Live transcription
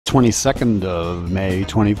22nd of May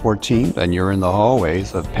 2014, and you're in the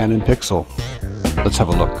hallways of Pen and Pixel. Let's have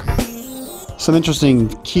a look. Some interesting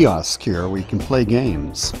kiosk here where you can play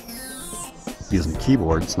games using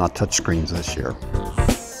keyboards, not touchscreens this year.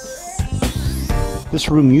 This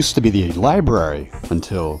room used to be the library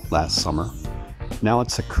until last summer. Now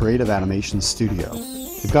it's a creative animation studio.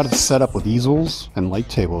 They've got it set up with easels and light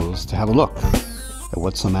tables to have a look at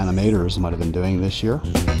what some animators might have been doing this year.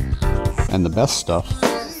 And the best stuff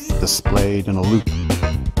displayed in a loop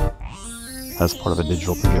as part of a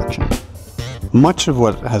digital projection. Much of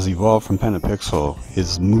what has evolved from Pen and Pixel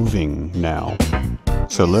is moving now.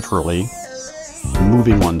 So literally,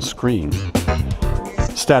 moving on screen.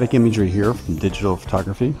 Static imagery here from digital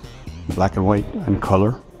photography, black and white and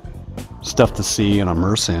color. Stuff to see and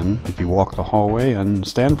immerse in if you walk the hallway and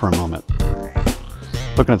stand for a moment.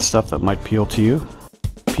 Looking at stuff that might appeal to you.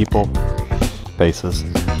 People, faces,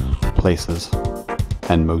 places,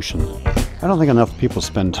 and motion. I don't think enough people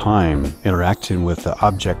spend time interacting with the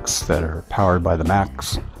objects that are powered by the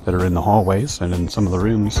Macs that are in the hallways and in some of the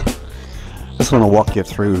rooms. Just want to walk you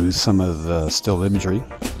through some of the still imagery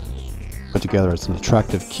put together as an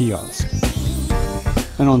attractive kiosk.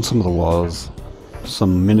 And on some of the walls,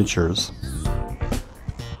 some miniatures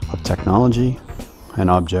of technology and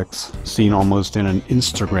objects seen almost in an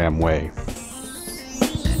Instagram way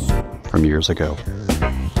from years ago.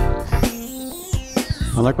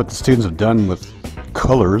 I like what the students have done with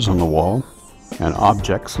colors on the wall and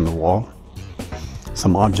objects on the wall.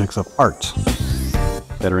 Some objects of art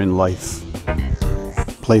that are in life.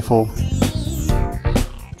 Playful,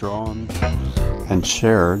 drawn, and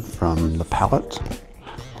shared from the palette,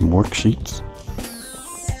 from worksheets,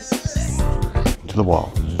 to the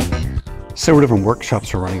wall. Several different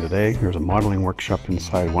workshops are running today. There's a modeling workshop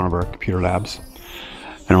inside one of our computer labs.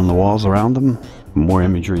 And on the walls around them, more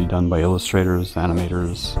imagery done by illustrators,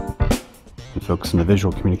 animators, and folks in the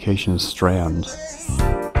visual communications strand.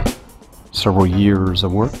 Several years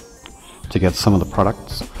of work to get some of the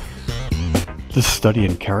products. This study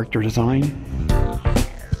in character design,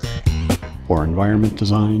 or environment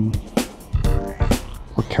design,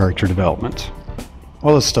 or character development.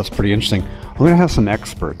 All this stuff's pretty interesting. I'm going to have some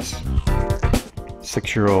experts,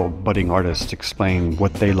 6-year-old budding artists, explain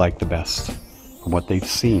what they like the best and what they've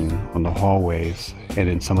seen on the hallways and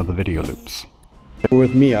in some of the video loops. We're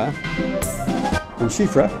with Mia and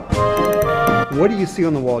Shifra. What do you see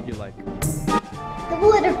on the wall you like? The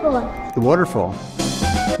waterfall. The waterfall.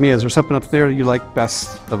 Mia, is there something up there you like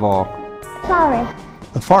best of all? Forest.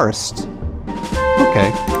 The forest.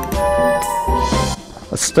 Okay.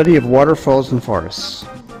 A study of waterfalls and forests.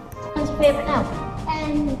 What's your favourite now?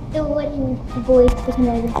 The one the boys sticking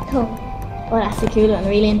out his tongue. Oh, that's a cool one,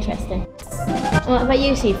 really interesting. What about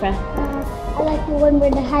you, Shifra? I like the one where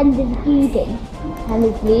the hand is bleeding. Hand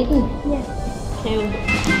is bleeding? Yeah. Cool.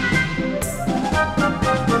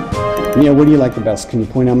 Mia, what do you like the best? Can you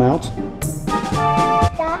point them out?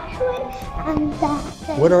 That one and that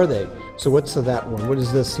one. What are they? So what's that one? What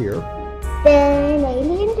is this here? An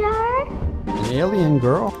alien jar. An alien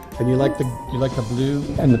girl? And you like the blue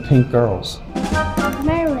and the pink girls?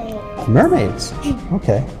 Mermaid. Mermaids?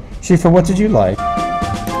 Okay. Shifra, what did you like?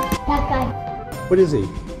 That guy. What is he?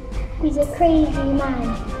 He's a crazy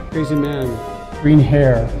man. Crazy man. Green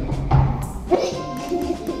hair.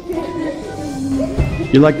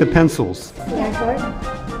 You like the pencils? Yeah.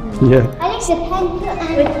 Yeah. I like the pencil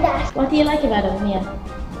and that. What do you like about it, Mia?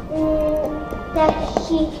 That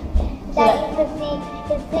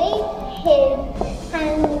the face, his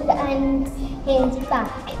hand and his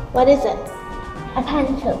back. What is it? A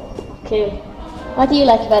pencil. Cool. What do you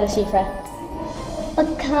like about it, Shifra?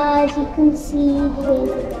 Because you can see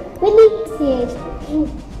his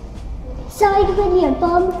side willy and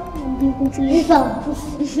bum, and you can see his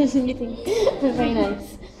thumbs. You think? Very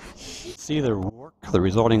nice. See the work, the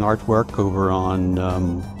resulting artwork over on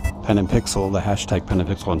Pen and Pixel, the hashtag Pen and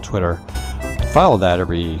Pixel on Twitter. Follow that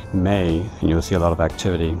every May, and you'll see a lot of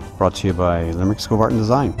activity. Brought to you by Limerick School of Art and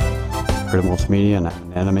Design. Creative Multimedia and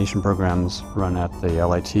Animation programs run at the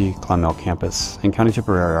LIT Clonmel campus in County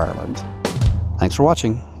Tipperary, Ireland. Thanks for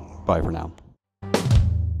watching. Bye for now.